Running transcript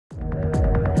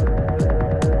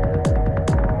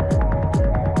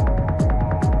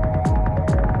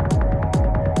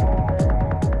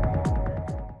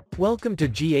Welcome to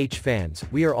GH Fans,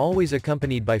 we are always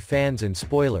accompanied by fans and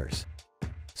spoilers.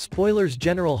 Spoilers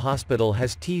General Hospital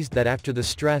has teased that after the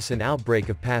stress and outbreak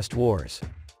of past wars.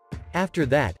 After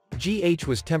that, GH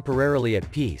was temporarily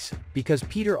at peace, because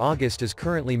Peter August is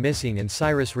currently missing and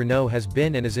Cyrus Renault has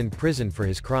been and is in prison for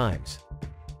his crimes.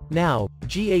 Now,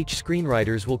 GH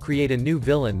screenwriters will create a new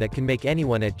villain that can make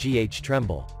anyone at GH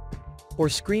tremble. Or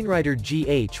screenwriter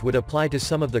GH would apply to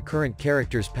some of the current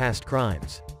characters' past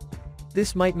crimes.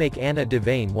 This might make Anna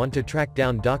Devane want to track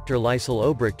down Dr. Leisl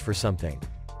Obrecht for something.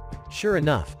 Sure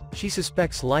enough, she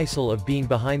suspects Leisl of being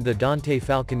behind the Dante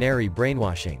Falconeri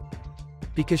brainwashing.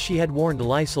 Because she had warned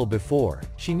Leisl before,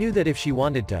 she knew that if she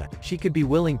wanted to, she could be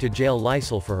willing to jail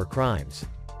Leisl for her crimes.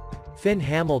 Finn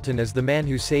Hamilton is the man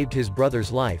who saved his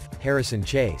brother's life, Harrison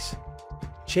Chase.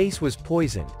 Chase was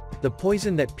poisoned. The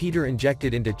poison that Peter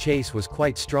injected into Chase was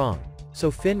quite strong, so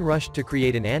Finn rushed to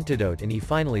create an antidote and he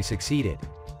finally succeeded.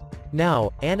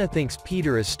 Now, Anna thinks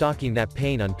Peter is stalking that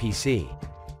pain on PC.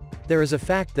 There is a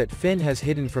fact that Finn has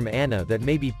hidden from Anna that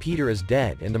maybe Peter is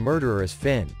dead and the murderer is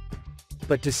Finn.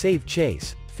 But to save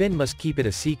Chase, Finn must keep it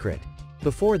a secret.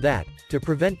 Before that, to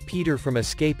prevent Peter from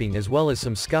escaping as well as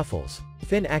some scuffles,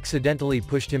 Finn accidentally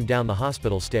pushed him down the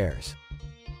hospital stairs.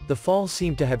 The fall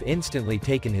seemed to have instantly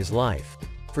taken his life.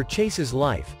 For Chase's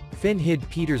life, Finn hid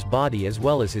Peter's body as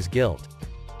well as his guilt.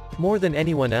 More than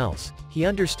anyone else, he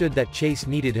understood that Chase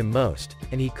needed him most,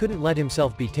 and he couldn't let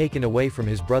himself be taken away from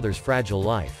his brother's fragile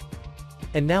life.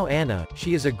 And now Anna,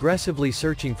 she is aggressively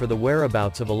searching for the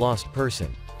whereabouts of a lost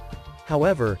person.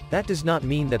 However, that does not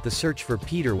mean that the search for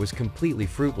Peter was completely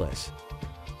fruitless.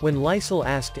 When Leisl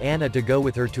asked Anna to go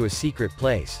with her to a secret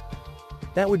place,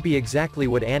 that would be exactly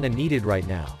what Anna needed right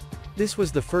now. This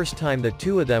was the first time the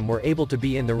two of them were able to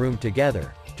be in the room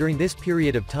together, during this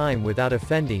period of time without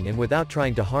offending and without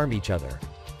trying to harm each other.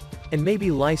 And maybe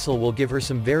Leisl will give her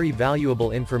some very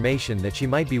valuable information that she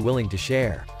might be willing to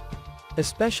share.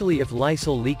 Especially if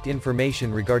Leisl leaked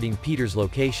information regarding Peter's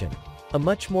location. A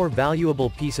much more valuable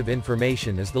piece of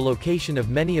information is the location of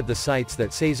many of the sites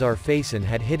that Cesar Faison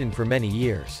had hidden for many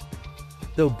years.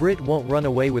 Though Britt won't run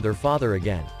away with her father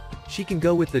again, she can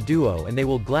go with the duo and they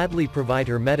will gladly provide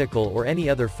her medical or any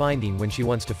other finding when she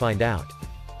wants to find out.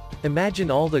 Imagine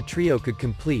all the trio could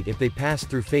complete if they passed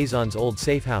through Faison's old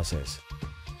safe houses.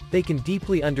 They can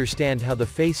deeply understand how the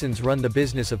Faisons run the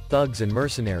business of thugs and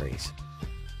mercenaries.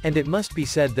 And it must be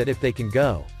said that if they can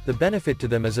go, the benefit to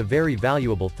them is a very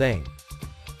valuable thing.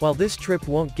 While this trip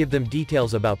won't give them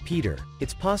details about Peter,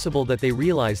 it's possible that they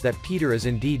realize that Peter is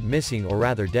indeed missing or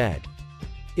rather dead.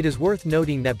 It is worth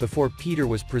noting that before Peter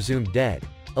was presumed dead,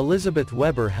 Elizabeth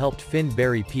Weber helped Finn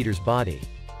bury Peter's body.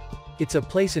 It's a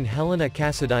place in Helena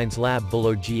Cassadine's lab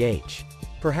below GH.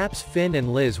 Perhaps Finn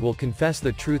and Liz will confess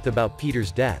the truth about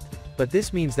Peter's death, but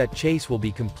this means that Chase will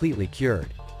be completely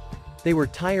cured. They were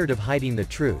tired of hiding the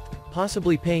truth,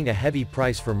 possibly paying a heavy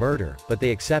price for murder, but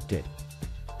they accepted.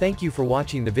 Thank you for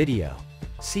watching the video.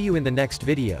 See you in the next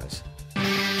videos.